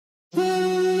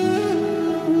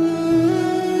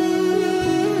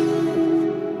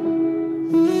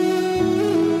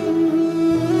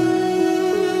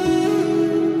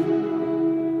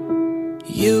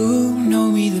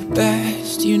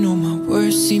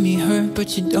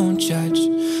but you don't judge.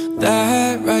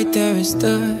 That right there is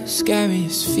the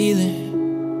scariest feeling.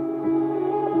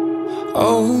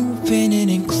 Opening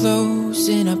and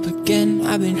closing up again.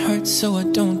 I've been hurt so I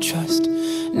don't trust.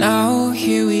 Now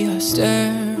here we are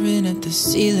staring at the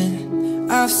ceiling.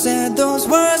 I've said those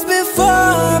words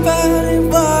before, but it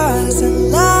was a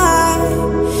lie,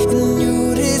 and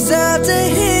you deserve to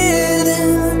hear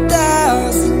them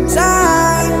 1,000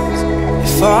 times.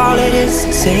 If all it is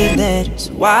to say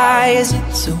letters, why is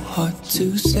it so hard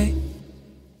to say?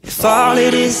 If all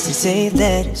it is to say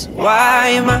letters, why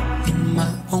am I in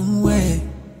my own way?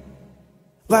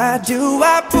 Why do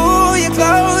I pull you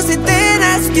close and then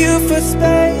ask you for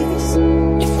space?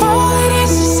 If all it is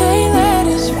to say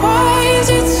letters, why is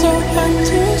it so hard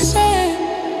to say?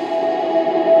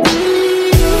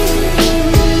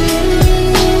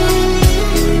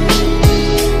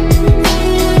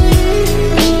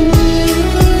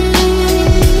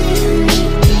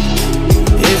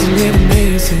 Isn't it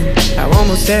amazing how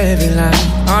almost every line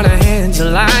on our hands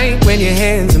align? When your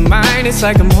hands are mine, it's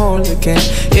like I'm whole again.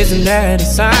 Isn't that a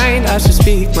sign I should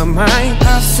speak my mind?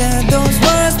 I've said those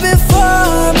words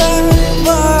before, but it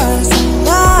was a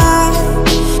lie,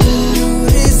 and you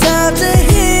deserve to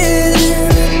hear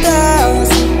them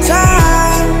 1,000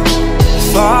 times.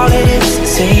 If all it is to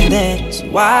say letters,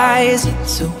 why is it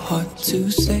so hard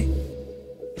to say?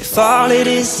 If all it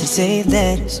is to say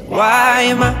letters, why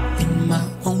am I in my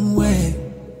own way?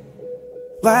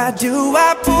 Why do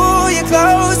I pull you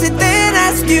close and then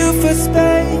ask you for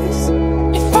space?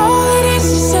 If all it is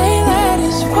to say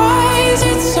letters, why is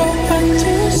it so hard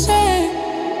to say?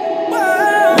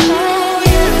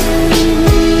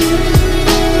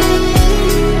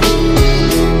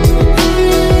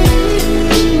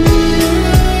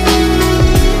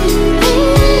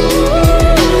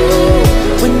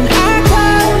 When I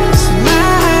close my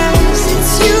eyes,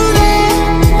 it's you there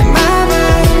in my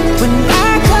mind. When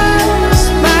I close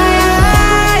my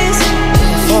eyes,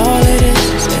 if all it is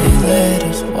to say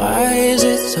letters, why is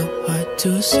it so hard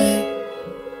to say?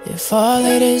 If all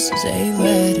it is to say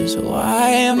letters, why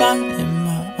am I in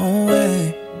my own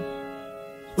way?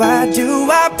 Why do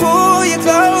I pull you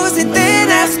close and then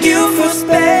ask you for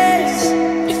space?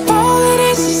 If all it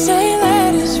is to say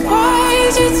letters, why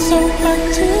is it so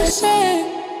hard to say?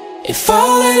 If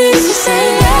all it is to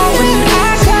say letters.